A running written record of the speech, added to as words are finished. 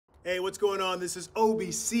Hey, what's going on? This is Obi,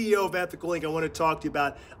 CEO of Ethical Inc. I want to talk to you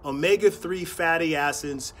about omega-3 fatty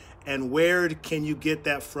acids and where can you get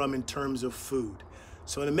that from in terms of food.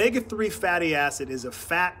 So an omega-3 fatty acid is a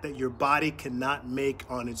fat that your body cannot make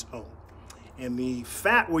on its own. And the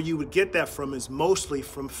fat where you would get that from is mostly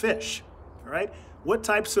from fish, all right? What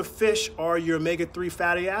types of fish are your omega-3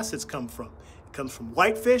 fatty acids come from? It comes from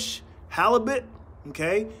whitefish, halibut,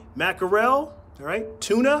 okay, mackerel, all right,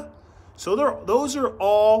 tuna. So those are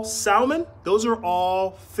all salmon, those are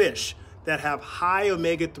all fish that have high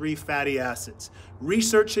omega-3 fatty acids.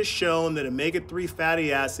 Research has shown that omega-3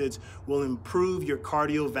 fatty acids will improve your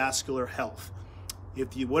cardiovascular health.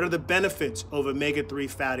 What are the benefits of omega-3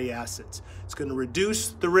 fatty acids? It's going to reduce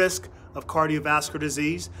the risk of cardiovascular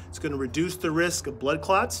disease. It's going to reduce the risk of blood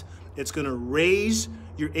clots. It's going to raise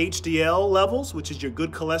your HDL levels, which is your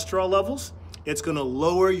good cholesterol levels. It's going to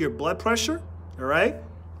lower your blood pressure, all right?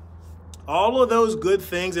 All of those good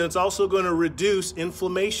things, and it's also going to reduce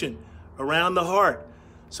inflammation around the heart.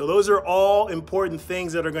 So those are all important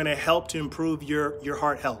things that are going to help to improve your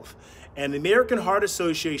heart health. And the American Heart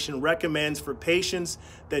Association recommends for patients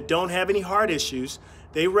that don't have any heart issues,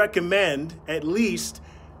 they recommend at least,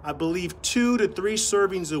 I believe, 2 to 3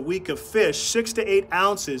 servings a week of fish, 6 to 8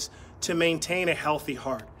 ounces to maintain a healthy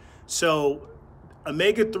heart. So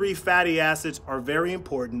omega-3 fatty acids are very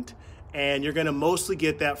important, and you're going to mostly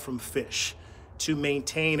get that from fish to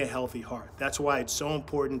maintain a healthy heart. That's why it's so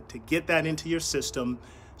important to get that into your system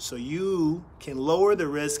so you can lower the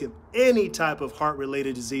risk of any type of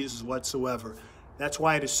heart-related diseases whatsoever. That's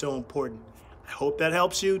why it is so important. I hope that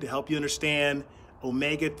helps you, to help you understand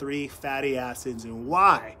omega-3 fatty acids and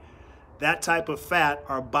why that type of fat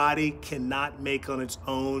our body cannot make on its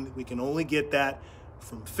own. We can only get that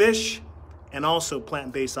from fish and also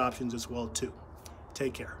plant-based options as well too.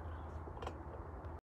 Take care.